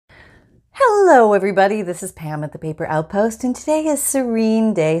Hello everybody, this is Pam at the Paper Outpost, and today is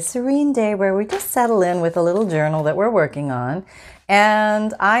Serene Day where we just settle in with a little journal that we're working on.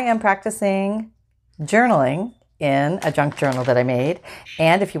 And I am practicing journaling in a junk journal that I made.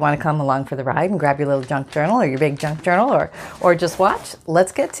 And if you want to come along for the ride and grab your little junk journal or your big junk journal or just watch,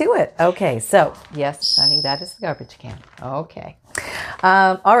 let's get to it. Okay, so yes, honey, that is the garbage can. Okay.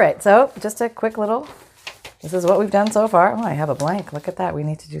 All right, so just a quick little... This is what we've done so far. Oh, I have a blank. Look at that. We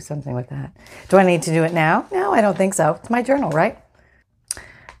need to do something with that. Do I need to do it now? No, I don't think so. It's my journal, right?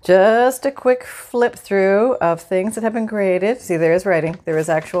 Just a quick flip through of things that have been created. See, there is writing. There is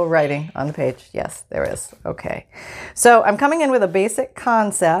actual writing on the page. Yes, there is. Okay. So I'm coming in with a basic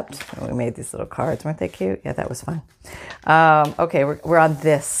concept. Oh, we made these little cards. Weren't they cute? Yeah, that was fun. Okay, we're on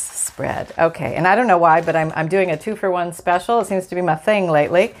this spread. Okay, and I don't know why, but I'm doing a 2-for-1 special. It seems to be my thing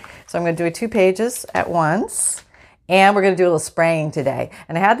lately. So I'm going to do 2 pages at once. And we're going to do a little spraying today.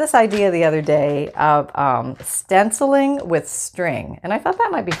 And I had this idea the other day of stenciling with string. And I thought that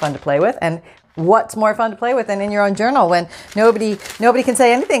might be fun to play with. And what's more fun to play with than in your own journal when nobody can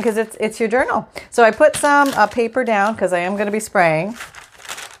say anything because it's your journal. So I put some paper down because I am going to be spraying.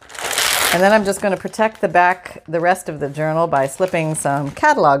 And then I'm just going to protect the rest of the journal by slipping some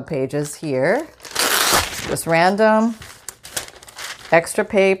catalog pages here. Just random extra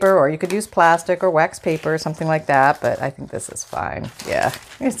paper, or you could use plastic or wax paper or something like that, but I think this is fine. Yeah,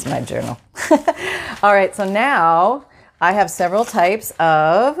 it's my journal. All right, so now I have several types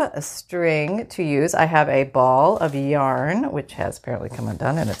of string to use. I have a ball of yarn, which has apparently come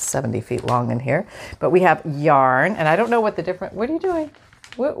undone, and it's 70 feet long in here. But we have yarn, and I don't know what the different... What are you doing?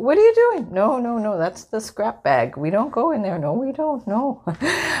 What are you doing? No, that's the scrap bag. We don't go in there. No, we don't. No.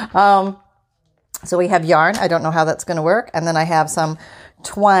 So we have yarn. I don't know how that's going to work. And then I have some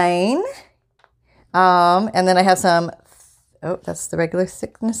twine. And then I have some, that's the regular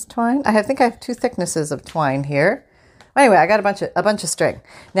thickness twine. I think I have 2 thicknesses of twine here. Anyway, I got a bunch of string.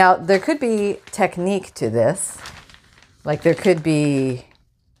 Now, there could be technique to this. Like there could be,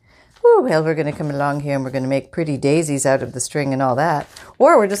 well, we're going to come along here and we're going to make pretty daisies out of the string and all that.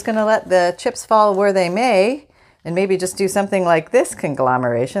 Or we're just going to let the chips fall where they may and maybe just do something like this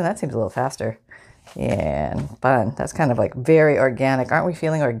conglomeration. That seems a little faster. Yeah, and fun. That's kind of like very organic. Aren't we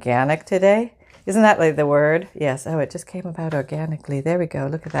feeling organic today? Isn't that like the word? Yes. Oh, it just came about organically. There we go.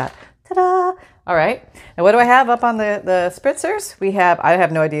 Look at that. Ta-da! All right. And what do I have up on the spritzers? I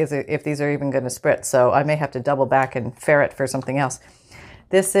have no idea if these are even going to spritz, so I may have to double back and ferret for something else.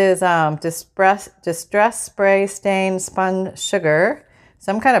 This is Distress Spray Stain Spun Sugar.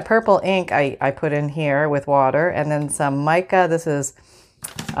 Some kind of purple ink I put in here with water, and then some mica. This is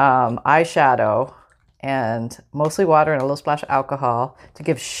eyeshadow, and mostly water and a little splash of alcohol to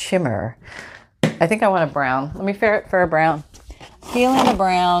give shimmer. I think I want a brown. Let me ferret for a brown. Feeling a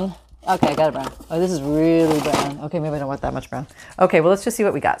brown. Okay, I got a brown. Oh, this is really brown. Okay, maybe I don't want that much brown. Okay, well, let's just see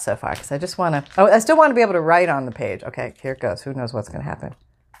what we got so far, because I just want to... I still want to be able to write on the page. Okay, here it goes. Who knows what's going to happen.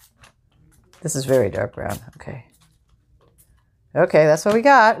 This is very dark brown. Okay. Okay, that's what we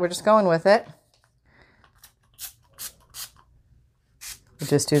got. We're just going with it. We'll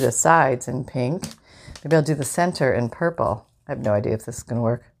just do the sides in pink. Maybe I'll do the center in purple. I have no idea if this is going to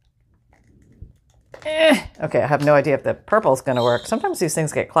work. Okay, I have no idea if the purple is going to work. Sometimes these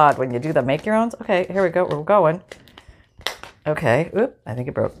things get clawed when you do the make your owns. Okay, here we go. We're going. Okay. Oop, I think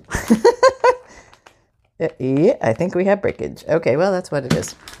it broke. Yeah, I think we have breakage. Okay, well, that's what it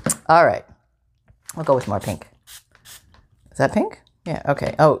is. All right. I'll go with more pink. Is that pink? Yeah,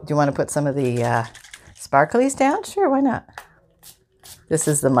 okay. Oh, do you want to put some of the sparklies down? Sure, why not? This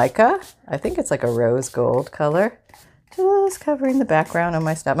is the mica. I think it's like a rose gold color. Just covering the background on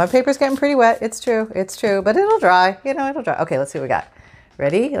my stuff. My paper's getting pretty wet. It's true, but it'll dry. It'll dry. Okay, let's see what we got.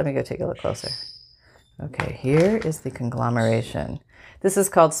 Ready? Let me go take a look closer. Okay, here is the conglomeration. This is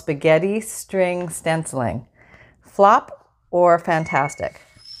called Spaghetti String Stenciling. Flop or fantastic?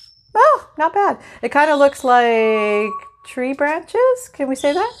 Oh, not bad. It kind of looks like tree branches. Can we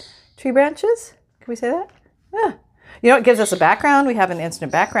say that? Tree branches? Can we say that? Yeah. You know, it gives us a background. We have an instant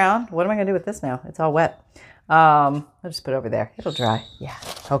background. What am I going to do with this now? It's all wet. I'll just put it over there. It'll dry. Yeah.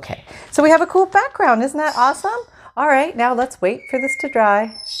 Okay. So we have a cool background. Isn't that awesome? All right. Now let's wait for this to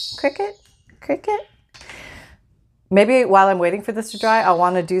dry. Cricket. Cricket. Maybe while I'm waiting for this to dry, I'll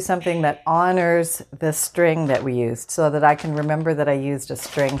want to do something that honors the string that we used so that I can remember that I used a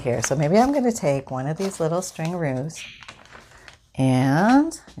string here. So maybe I'm going to take one of these little stringaroos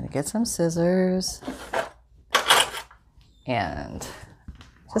and I'm going to get some scissors and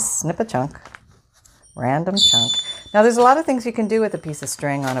just snip a chunk, random chunk. Now there's a lot of things you can do with a piece of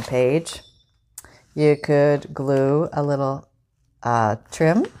string on a page. You could glue a little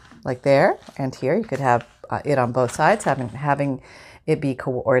trim like there and here. You could have it on both sides, having it be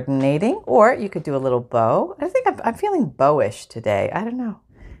coordinating, or you could do a little bow. I think I'm feeling bowish today. I don't know,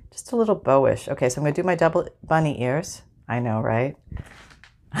 just a little bowish. Okay, so I'm going to do my double bunny ears. I know, right?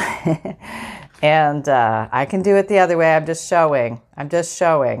 And I can do it the other way. I'm just showing.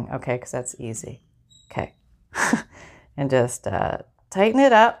 Okay, because that's easy. Okay. And just tighten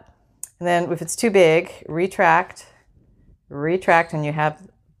it up. And then if it's too big, retract, and you have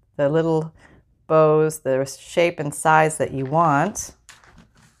the little bows, the shape and size that you want.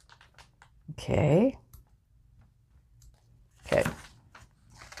 Okay. I'm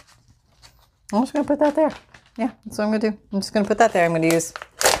just going to put that there. Yeah, that's what I'm going to do. I'm just going to put that there. I'm going to use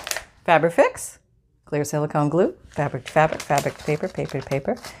Fabrifix, clear silicone glue, fabric to paper, paper to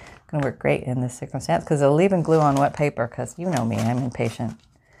paper. Going to work great in this circumstance because it'll leave and glue on wet paper because you know me, I'm impatient.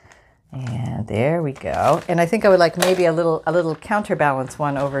 And there we go. And I think I would like maybe a little counterbalance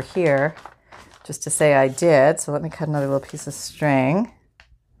one over here just to say I did. So let me cut another little piece of string.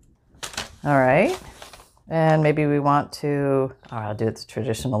 All right. And maybe we want to, I'll do it the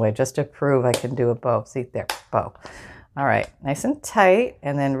traditional way just to prove I can do a bow. See there, bow. All right, nice and tight,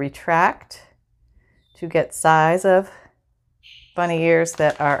 and then retract to get size of bunny ears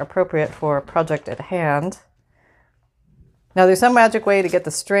that are appropriate for a project at hand. Now there's some magic way to get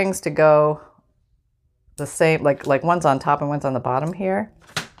the strings to go the same, like one's on top and one's on the bottom here.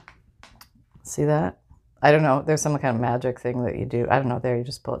 See that? I don't know. There's some kind of magic thing that you do. I don't know. There, you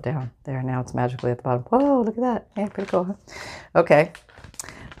just pull it down. There, now it's magically at the bottom. Whoa, look at that. Yeah, pretty cool, huh? Okay.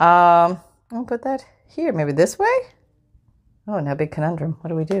 I'll put that here. Maybe this way? Oh, now big conundrum. What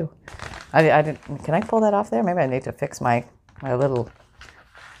do we do? I didn't. Can I pull that off there? Maybe I need to fix my little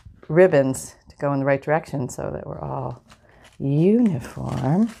ribbons to go in the right direction so that we're all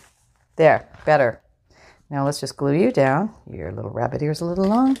uniform. There, better. Now let's just glue you down. Your little rabbit ear's a little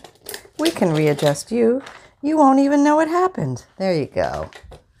long. We can readjust you. You won't even know what happened. There you go.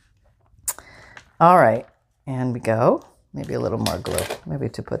 All right, and we go. Maybe a little more glue. Maybe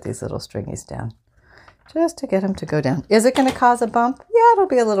to put these little stringies down. Just to get them to go down. Is it going to cause a bump? Yeah, it'll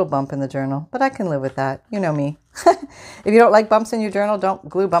be a little bump in the journal, but I can live with that. You know me. If you don't like bumps in your journal, don't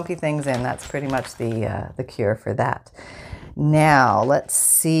glue bumpy things in. That's pretty much the cure for that. Now, let's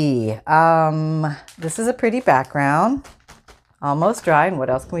see. This is a pretty background. Almost dry. And what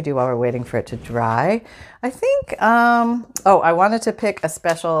else can we do while we're waiting for it to dry? I think, I wanted to pick a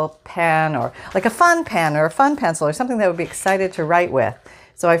special pen or like a fun pen or a fun pencil or something that would be excited to write with.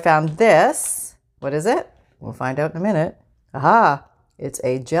 So I found this. What is it? We'll find out in a minute. Aha! It's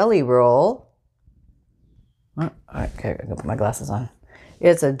a jelly roll. Oh, okay, I'm going to put my glasses on.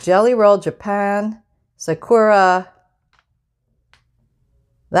 It's a jelly roll Japan Sakura.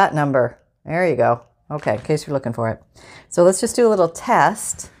 That number. There you go. Okay, in case you're looking for it. So let's just do a little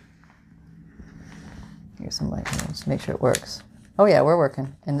test. Here's some light. Let's make sure it works. Oh yeah, we're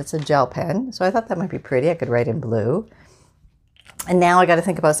working. And it's a gel pen. So I thought that might be pretty. I could write in blue. And now I got to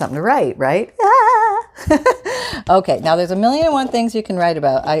think about something to write, right? Ah! Okay, now there's 1,000,001 things you can write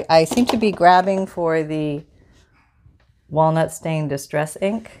about. I seem to be grabbing for the walnut stain distress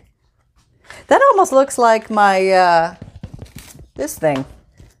ink. That almost looks like my, this thing.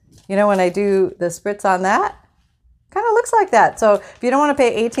 You know, when I do the spritz on that, kind of looks like that. So if you don't want to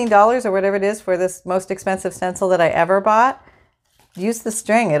pay $18 or whatever it is for this most expensive stencil that I ever bought, use the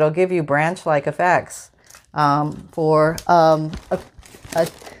string. It'll give you branch-like effects for a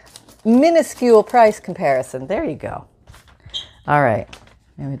minuscule price comparison. There you go. All right.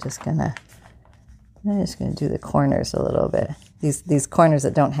 I'm just gonna do the corners a little bit. These corners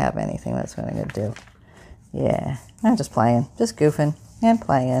that don't have anything. That's what I'm gonna do. Yeah, I'm just playing, just goofing. And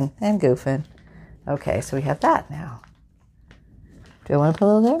playing and goofing. Okay, so we have that now. Do I want to put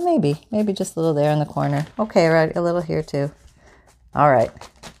a little there? Maybe. Maybe just a little there in the corner. Okay, right, a little here too. All right.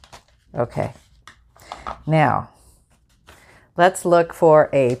 Okay. Now, let's look for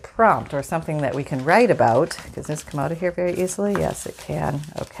a prompt or something that we can write about. Does this come out of here very easily? Yes, it can.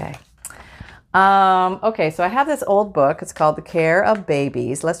 Okay. Okay, so I have this old book. It's called The Care of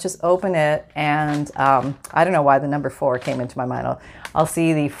Babies. Let's just open it, and I don't know why the number 4 came into my mind. I'll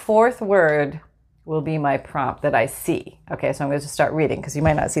see the 4th word will be my prompt that I see. Okay, so I'm going to start reading because you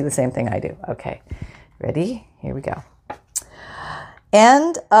might not see the same thing I do. Okay, ready? Here we go.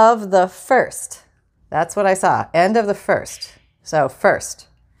 End of the first. That's what I saw. End of the first. So first.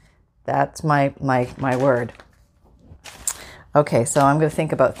 That's my word. Okay, so I'm going to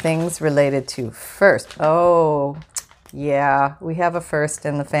think about things related to first. Oh, yeah, we have a first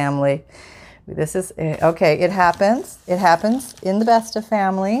in the family. This is, okay, it happens. It happens in the best of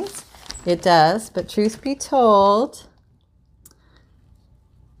families. It does, but truth be told,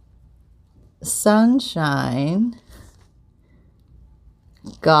 Sunshine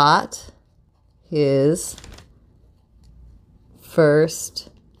got his first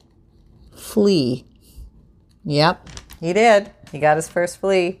flea. Yep, he did. He got his first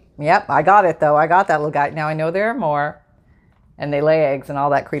flea. Yep, I got it though. I got that little guy. Now I know there are more, and they lay eggs and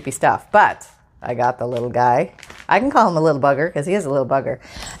all that creepy stuff, but I got the little guy. I can call him a little bugger because he is a little bugger.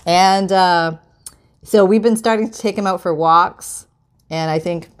 And so we've been starting to take him out for walks. And I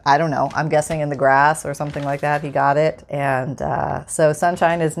think, I don't know, I'm guessing in the grass or something like that. He got it. And so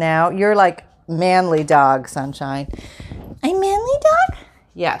Sunshine is now, you're like manly dog, Sunshine. I'm manly dog?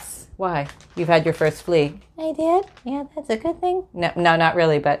 Yes. Why? You've had your first flea. I did? Yeah, that's a good thing. No, not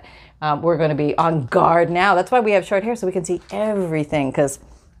really, but we're going to be on guard now. That's why we have short hair, so we can see everything, because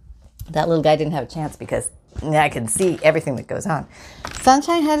that little guy didn't have a chance, because I can see everything that goes on.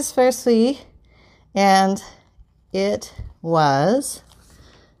 Sunshine had his first flea, and it was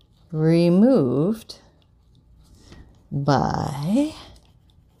removed by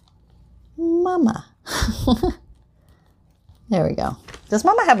Mama. There we go. Does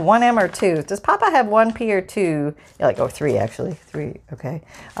Mama have one M or two? Does Papa have one P or two? Yeah, like, oh, three, actually. Three, okay.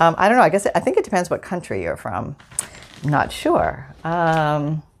 I don't know. I think it depends what country you're from. I'm not sure.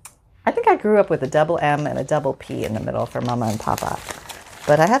 I think I grew up with a double M and a double P in the middle for Mama and Papa.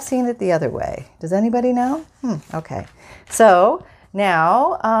 But I have seen it the other way. Does anybody know? Okay. So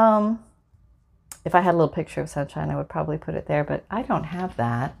now, if I had a little picture of Sunshine, I would probably put it there, but I don't have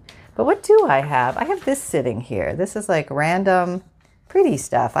that. But what do I have? I have this sitting here. This is like random pretty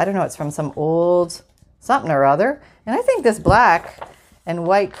stuff. I don't know. It's from some old something or other. And I think this black and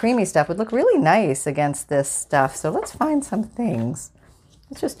white creamy stuff would look really nice against this stuff. So let's find some things.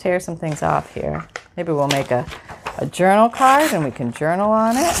 Let's just tear some things off here. Maybe we'll make a journal card and we can journal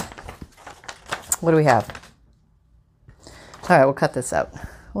on it. What do we have? All right, we'll cut this out.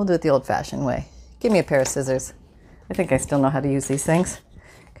 We'll do it the old-fashioned way. Give me a pair of scissors. I think I still know how to use these things.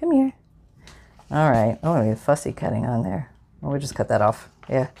 Come here. All right. Oh, we have fussy cutting on there. Well, we'll just cut that off.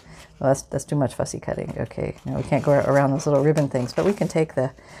 Yeah. Well, that's too much fussy cutting. Okay. Now we can't go around those little ribbon things, but we can take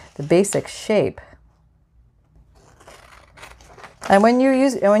the basic shape. And when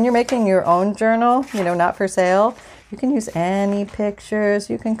you're making your own journal, not for sale, you can use any pictures.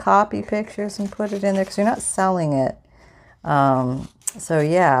 You can copy pictures and put it in there because you're not selling it. So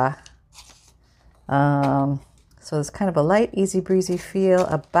yeah. So there's kind of a light, easy breezy feel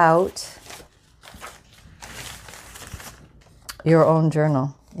about your own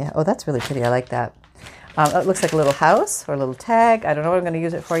journal. Yeah. Oh, that's really pretty. I like that. It looks like a little house or a little tag. I don't know what I'm going to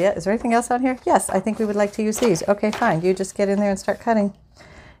use it for yet. Is there anything else on here? Yes, I think we would like to use these. Okay, fine. You just get in there and start cutting.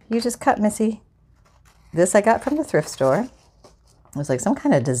 You just cut, Missy. This I got from the thrift store. It was like some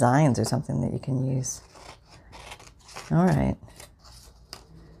kind of designs or something that you can use. All right.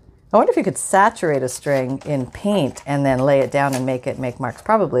 I wonder if you could saturate a string in paint and then lay it down and make marks.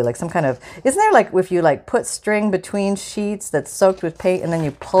 Probably like some kind of, isn't there like if you like put string between sheets that's soaked with paint and then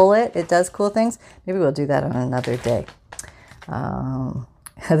you pull it, it does cool things? Maybe we'll do that on another day.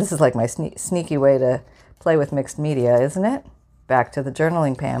 This is like my sneaky way to play with mixed media, isn't it? Back to the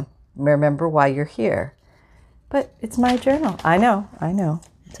journaling, Pam. Remember why you're here. But it's my journal. I know.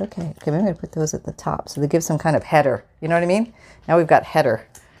 It's okay. Okay, maybe I'm going to put those at the top so they give some kind of header. You know what I mean? Now we've got header.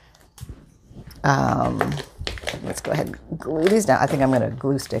 Let's go ahead and glue these down. I think I'm going to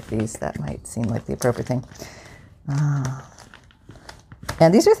glue stick these. That might seem like the appropriate thing.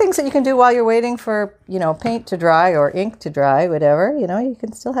 And these are things that you can do while you're waiting for, paint to dry or ink to dry, whatever. You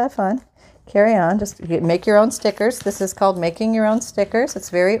can still have fun. Carry on. Just make your own stickers. This is called making your own stickers. It's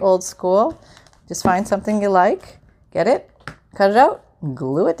very old school. Just find something you like. Get it? Cut it out.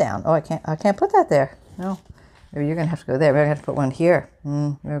 Glue it down. Oh, I can't put that there. No. Maybe you're going to have to go there. We're going to have to put one here.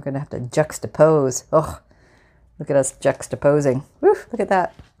 We're going to have to juxtapose. Oh, look at us juxtaposing. Woo, look at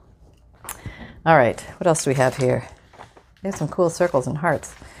that. All right. What else do we have here? We have some cool circles and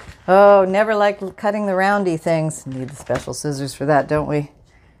hearts. Oh, never like cutting the roundy things. Need the special scissors for that, don't we?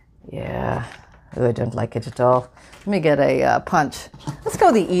 Yeah. Oh, I don't like it at all. Let me get a punch. Let's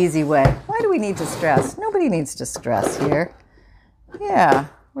go the easy way. Why do we need to stress? Nobody needs to stress here. Yeah.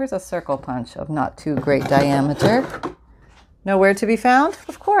 Where's a circle punch of not too great diameter? Nowhere to be found?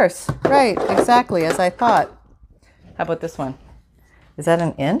 Of course. Right. Exactly as I thought. How about this one? Is that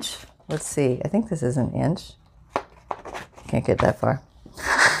an inch? Let's see. I think this is an inch. Can't get that far.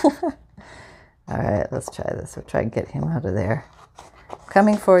 All right. Let's try this. We'll try and get him out of there.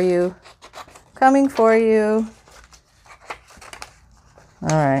 Coming for you. Coming for you. All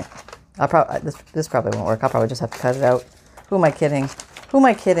right. This probably won't work. I'll probably just have to cut it out. Who am I kidding? Who am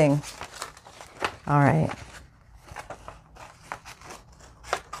I kidding? All right.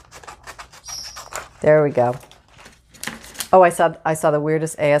 There we go. Oh, I saw the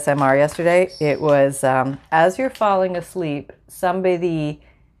weirdest ASMR yesterday. It was as you're falling asleep,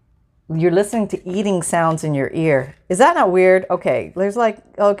 you're listening to eating sounds in your ear. Is that not weird? Okay, there's like,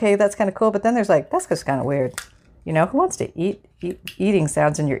 okay, that's kind of cool, but then there's like, that's just kind of weird. You know, who wants to eat eating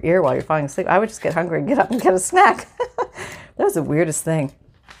sounds in your ear while you're falling asleep? I would just get hungry and get up and get a snack. That was the weirdest thing.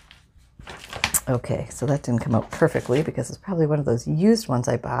 Okay, so that didn't come out perfectly because it's probably one of those used ones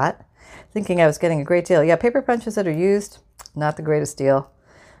I bought, thinking I was getting a great deal. Yeah, paper punches that are used, not the greatest deal.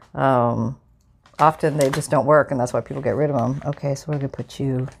 Often they just don't work, and that's why people get rid of them. Okay, so we're going to put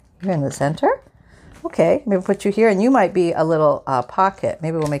you here in the center. Okay, maybe put you here, and you might be a little pocket.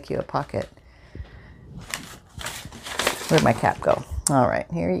 Maybe we'll make you a pocket. Where'd my cap go? All right,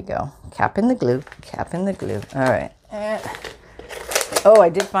 here you go. Cap in the glue. Cap in the glue. All right. Oh, I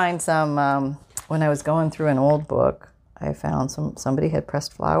did find some, when I was going through an old book, I found somebody had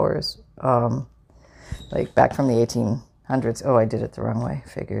pressed flowers, like back from the 1800s. Oh, I did it the wrong way.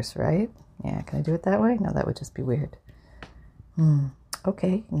 Figures, right? Yeah, can I do it that way? No, that would just be weird.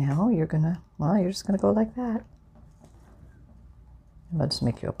 Okay, now you're just gonna go like that. I'll just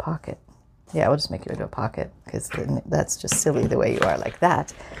make you a pocket. Yeah, we'll just make you into a pocket because that's just silly the way you are like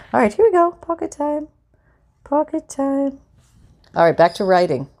that. All right, here we go. Pocket time. Pocket time. All right, back to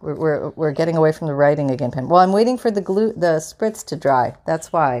writing. We're getting away from the writing again, pen. Well, I'm waiting for the spritz to dry.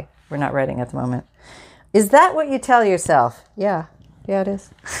 That's why we're not writing at the moment. Is that what you tell yourself? Yeah, it is.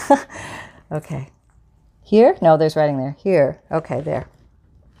 Okay. Here? No, there's writing there. Here. Okay, there.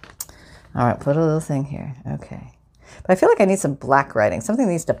 All right, put a little thing here. Okay. But I feel like I need some black writing. Something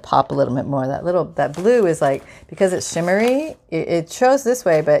needs to pop a little bit more. That blue is like, because it's shimmery, it shows this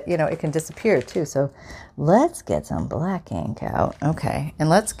way, but you know, it can disappear too. So let's get some black ink out. Okay. And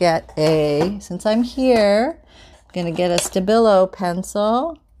let's get since I'm here, I'm going to get a Stabilo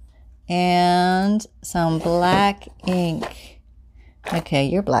pencil and some black ink. Okay,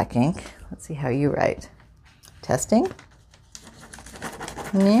 your black ink. Let's see how you write. Testing.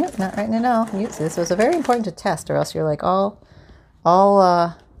 Yeah, not writing at all. This was very important to test, or else you're like all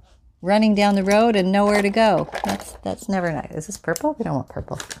running down the road and nowhere to go. That's never nice. Is this purple? We don't want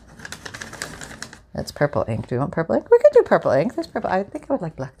purple. That's purple ink. Do we want purple ink? We could do purple ink. There's purple. I think I would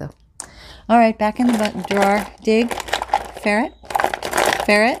like black though. All right, back in the button drawer. Dig. Ferret.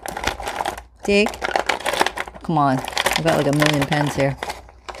 Ferret. Dig. Come on. I've got like a million pens here.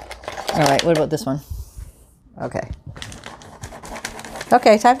 All right, what about this one? Okay.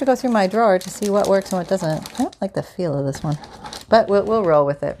 Okay, time to go through my drawer to see what works and what doesn't. I don't like the feel of this one, but we'll roll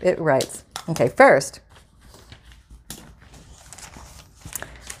with it. It writes. Okay, first, I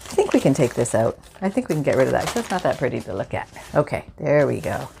think we can take this out. I think we can get rid of that because it's not that pretty to look at. Okay, there we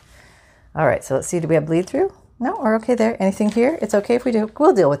go. All right, so let's see. Do we have bleed through? No, we're okay there. Anything here? It's okay if we do.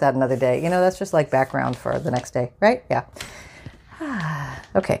 We'll deal with that another day. You know, that's just like background for the next day, right? Yeah.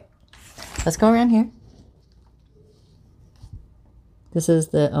 Okay, let's go around here. This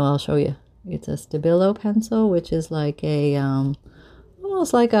is I'll show you. It's a Stabilo pencil, which is like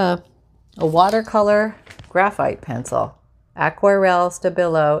almost like a watercolor graphite pencil. Aquarelle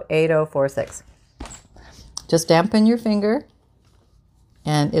Stabilo 8046. Just dampen your finger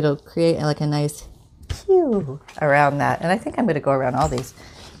and it'll create like a nice hue around that. And I think I'm going to go around all these.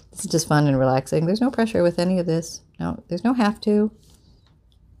 This is just fun and relaxing. There's no pressure with any of this. No, there's no have to.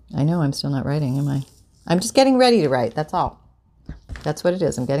 I know I'm still not writing, am I? I'm just getting ready to write. That's all. That's what it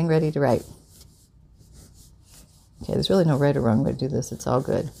is. I'm getting ready to write. Okay, there's really no right or wrong way to do this. It's all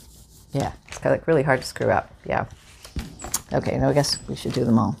good. Yeah, it's kind of like really hard to screw up. Yeah. Okay, now I guess we should do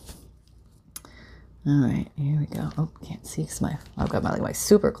them all. All right, here we go. Oh, can't see because I've got my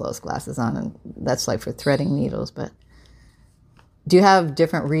super close glasses on, and that's like for threading needles. But do you have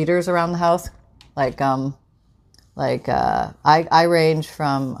different readers around the house? I range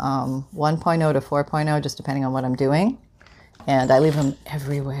from 1.0 to 4.0, just depending on what I'm doing. And I leave them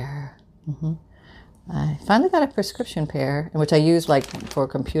everywhere. I finally got a prescription pair, which I use like for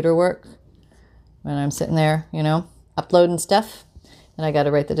computer work when I'm sitting there, you know, uploading stuff. And I got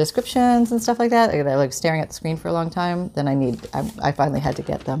to write the descriptions and stuff like that. I like staring at the screen for a long time. Then I finally had to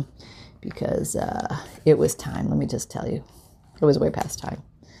get them because it was time. Let me just tell you, it was way past time.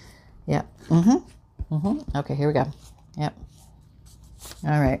 Yeah. Okay, here we go. Yep.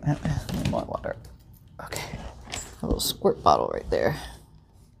 All right. More water. Okay. A little squirt bottle right there.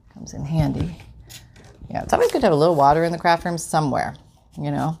 Comes in handy. Yeah, it's always good to have a little water in the craft room somewhere. You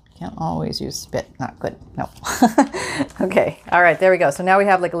know, can't always use spit. Not good. No. Okay. All right. There we go. So now we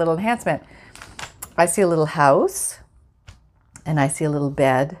have like a little enhancement. I see a little house and I see a little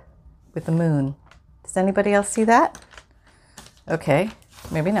bed with the moon. Does anybody else see that? Okay.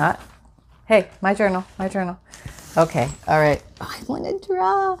 Maybe not. Hey, my journal, my journal. Okay, all right. Oh, I want to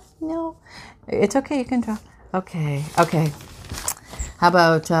draw. No, it's okay. You can draw. Okay, okay. How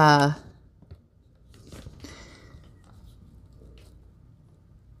about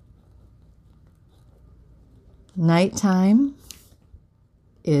nighttime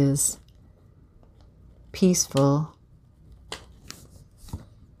is peaceful.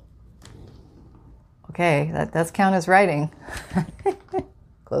 Okay, that does count as writing.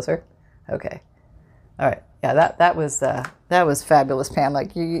 Closer. Okay. All right. Yeah, that was fabulous, Pam.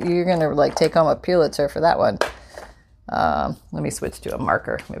 Like you're gonna like take home a Pulitzer for that one. Let me switch to a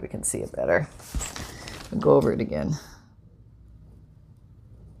marker. Maybe we can see it better. I'll go over it again.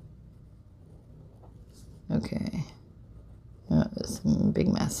 Okay. Oh, it's a big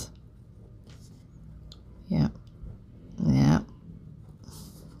mess. Yeah. Yeah.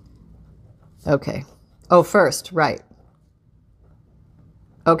 Okay. Oh, first, right.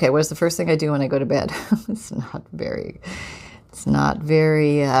 Okay, what's the first thing I do when I go to bed? It's not very,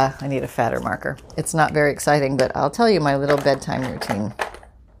 I need a fatter marker. It's not very exciting, but I'll tell you my little bedtime routine.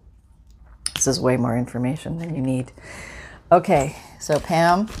 This is way more information than you need. Okay, so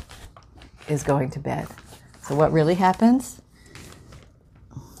Pam is going to bed. So what really happens?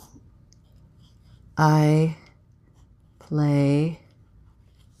 I play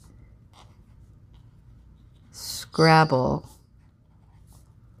Scrabble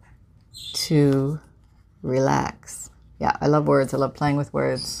to relax. Yeah, I love words. I love playing with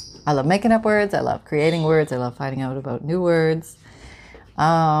words. I love making up words. I love creating words. I love finding out about new words.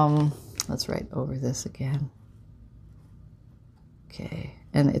 Let's write over this again. Okay,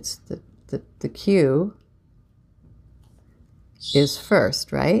 and it's the Q is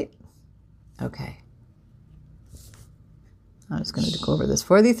first, right? Okay. I'm just going to go over this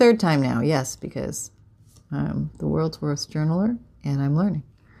for the third time now. Yes, because I'm the world's worst journaler and I'm learning.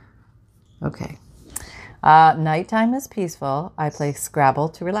 Okay. Nighttime is peaceful. I play Scrabble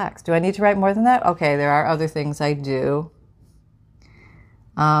to relax. Do I need to write more than that? Okay, there are other things I do.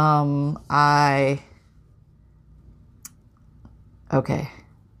 I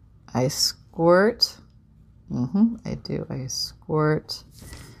squirt. I do. I squirt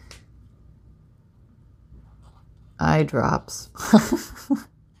eye drops.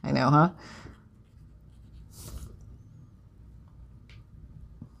 I know, huh?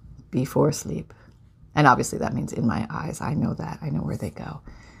 Before sleep. And obviously that means in my eyes. I know that. I know where they go.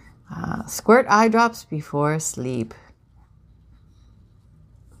 Squirt eye drops before sleep.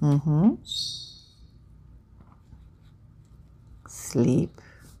 Sleep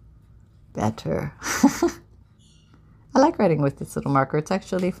better. I like writing with this little marker. It's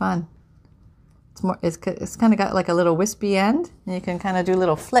actually fun. It's kind of got like a little wispy end, and you can kind of do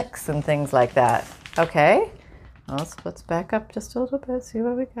little flicks and things like that. Okay. Let's back up just a little bit, see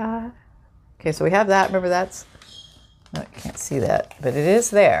what we got. Okay, so we have that. Remember that's, no, you can't see that, but it is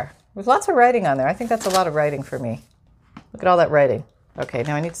there. There's lots of writing on there. I think that's a lot of writing for me. Look at all that writing. Okay,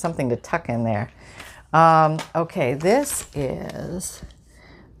 now I need something to tuck in there. Okay, this is,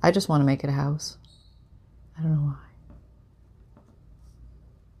 I just want to make it a house. I don't know why.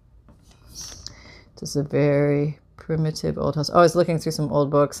 This is a very primitive old house. Oh, I was looking through some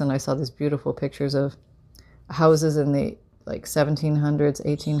old books and I saw these beautiful pictures of houses in the like 1700s,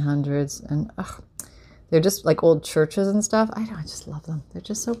 1800s, and they're just like old churches and stuff. I just love them. They're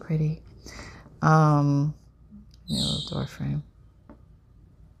just so pretty. Little door frame.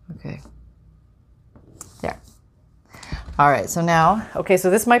 Okay. There. All right. So now, okay. So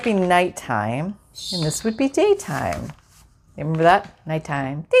this might be nighttime, and this would be daytime. You remember that?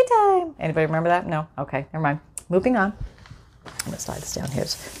 Nighttime, daytime. Anybody remember that? No. Okay. Never mind. Moving on. I'm gonna slide this down here.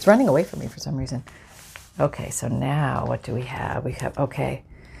 It's running away from me for some reason. Okay, so now what do we have? We have, okay,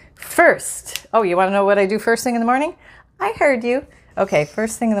 first. Oh, you want to know what I do first thing in the morning? I heard you. Okay,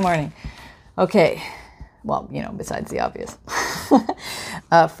 first thing in the morning. Okay, well, besides the obvious.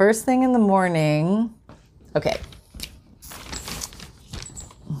 First thing in the morning. Okay.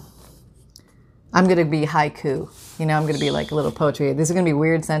 I'm going to be haiku. I'm going to be like a little poetry. These are going to be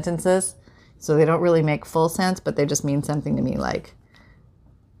weird sentences, so they don't really make full sense, but they just mean something to me, like,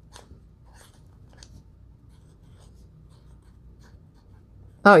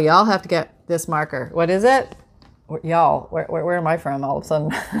 oh, y'all have to get this marker. What is it? Y'all, where am I from all of a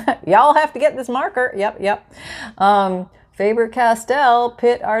sudden? Y'all have to get this marker. Yep. Faber-Castell,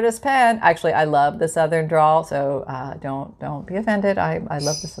 Pitt Artist Pen. Actually, I love the Southern drawl, so don't be offended. I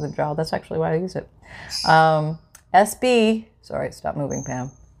love the Southern drawl. That's actually why I use it. SB. Sorry, stop moving,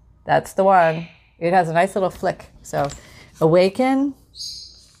 Pam. That's the one. It has a nice little flick. So, awaken.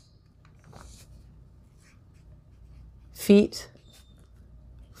 Feet.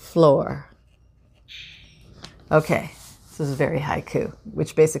 Floor. Okay, this is very haiku,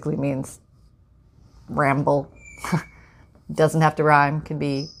 which basically means ramble. Doesn't have to rhyme, can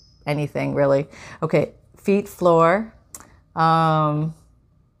be anything really. Okay, feet, floor.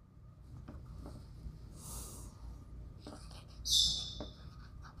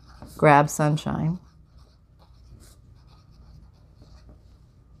 Grab sunshine.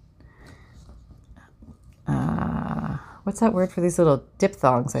 What's that word for these little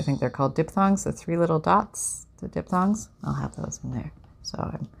diphthongs? I think they're called diphthongs, the 3 little dots, the diphthongs. I'll have those in there. So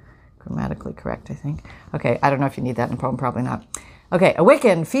I'm grammatically correct, I think. Okay, I don't know if you need that in a poem, probably not. Okay,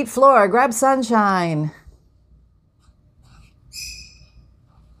 awaken, feet, floor, grab sunshine.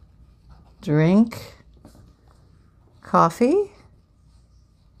 Drink coffee.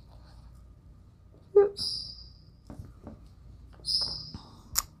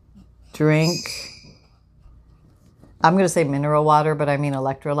 Drink, I'm going to say mineral water, but I mean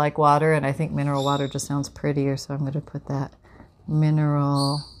electrolyte water, and I think mineral water just sounds prettier, so I'm going to put that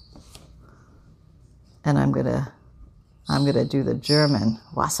mineral, and I'm going to do the German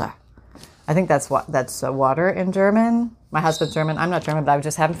Wasser. I think that's water in German. My husband's German. I'm not German, but I was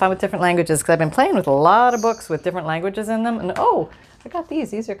just having fun with different languages because I've been playing with a lot of books with different languages in them. And oh, I got these.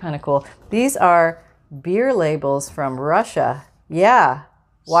 These are kind of cool. These are beer labels from Russia. Yeah.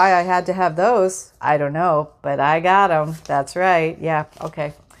 Why I had to have those, I don't know, but I got them. That's right. Yeah.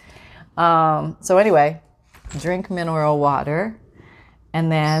 Okay. So anyway, drink mineral water.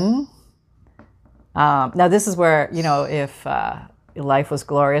 And then, now this is where, if life was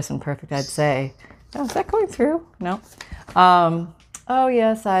glorious and perfect, I'd say, oh, is that going through? No. Oh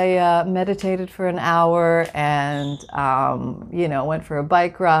yes, I meditated for an hour and, went for a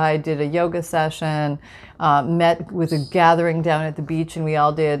bike ride, did a yoga session, met with a gathering down at the beach, and we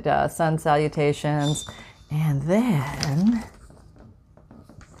all did sun salutations. And then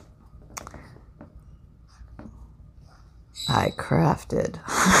I crafted.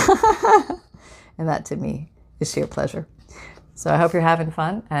 And that to me is sheer pleasure. So I hope you're having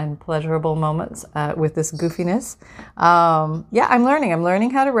fun and pleasurable moments with this goofiness. Yeah, I'm learning. I'm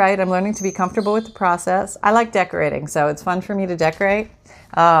learning how to write. I'm learning to be comfortable with the process. I like decorating, so it's fun for me to decorate.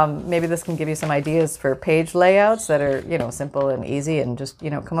 Maybe this can give you some ideas for page layouts that are, simple and easy, and just,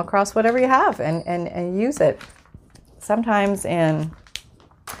 come across whatever you have and use it. Sometimes let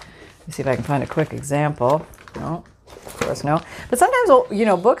me see if I can find a quick example. No, of course no. But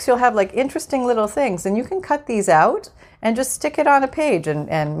sometimes, books, you'll have like interesting little things, and you can cut these out and just stick it on a page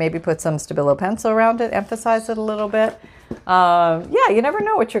and maybe put some Stabilo pencil around it, emphasize it a little bit. Yeah, you never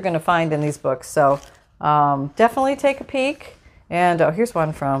know what you're going to find in these books. So definitely take a peek. And here's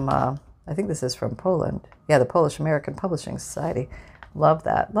one from, I think this is from Poland. Yeah, the Polish American Publishing Society. Love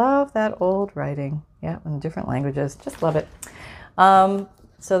that. Love that old writing. Yeah, in different languages. Just love it.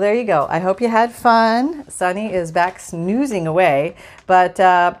 So there you go. I hope you had fun. Sunny is back snoozing away, but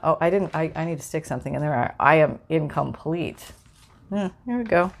I need to stick something in there. I am incomplete. Here we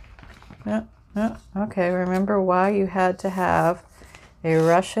go. Okay, remember why you had to have a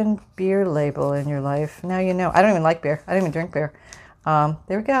Russian beer label in your life. Now you know. I don't even like beer. I don't even drink beer.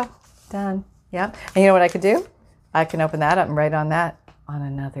 There we go. Done. Yeah. And you know what I could do? I can open that up and write on that on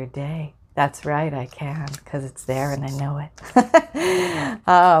another day. That's right, I can, because it's there and I know it.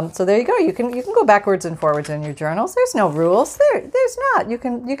 So there you go. You can go backwards and forwards in your journals. There's no rules. There's not. You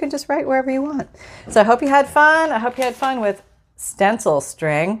can just write wherever you want. So I hope you had fun. I hope you had fun with stencil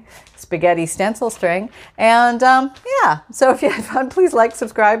string, spaghetti stencil string. And yeah, so if you had fun, please like,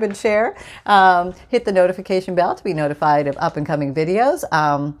 subscribe, and share. Hit the notification bell to be notified of up and coming videos.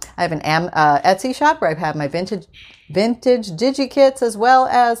 I have an Etsy shop where I have my vintage digi-kits, as well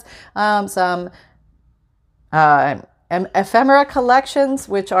as some ephemera collections,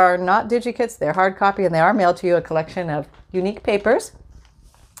 which are not digi-kits. They're hard copy, and they are mailed to you, a collection of unique papers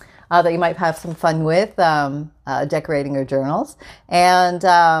that you might have some fun with decorating your journals. And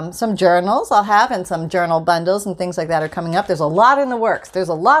some journals I'll have, and some journal bundles and things like that are coming up. There's a lot in the works. There's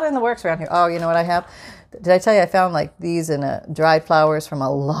a lot in the works around here. Oh, you know what I have? Did I tell you I found like these in dried flowers from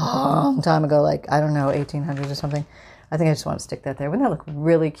a long time ago, like, I don't know, 1800s or something. I think I just want to stick that there. Wouldn't that look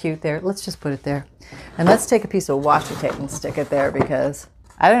really cute there? Let's just put it there. And let's take a piece of washi tape and stick it there, because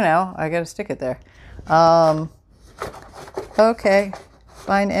I don't know, I got to stick it there. Okay,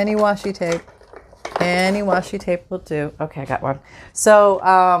 find any washi tape. Any washi tape will do. Okay, I got one.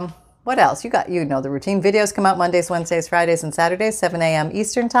 So, what else? You know the routine. Videos come out Mondays, Wednesdays, Fridays, and Saturdays, 7 a.m.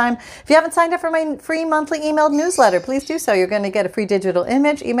 Eastern Time. If you haven't signed up for my free monthly emailed newsletter, please do so. You're going to get a free digital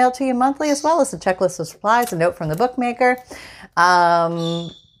image emailed to you monthly, as well as a checklist of supplies, a note from the bookmaker,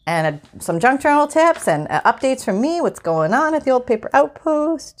 and some junk journal tips and updates from me, what's going on at the Old Paper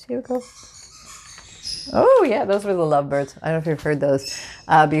Outpost. Here we go. Oh, yeah, those were the lovebirds. I don't know if you've heard those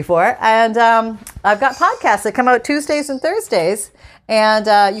before. And I've got podcasts that come out Tuesdays and Thursdays.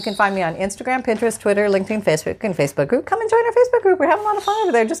 And you can find me on Instagram, Pinterest, Twitter, LinkedIn, Facebook, and Facebook group. Come and join our Facebook group. We're having a lot of fun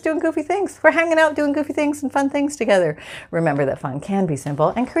over there, just doing goofy things. We're hanging out, doing goofy things and fun things together. Remember that fun can be simple,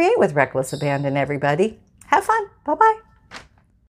 and create with reckless abandon, everybody. Have fun. Bye-bye.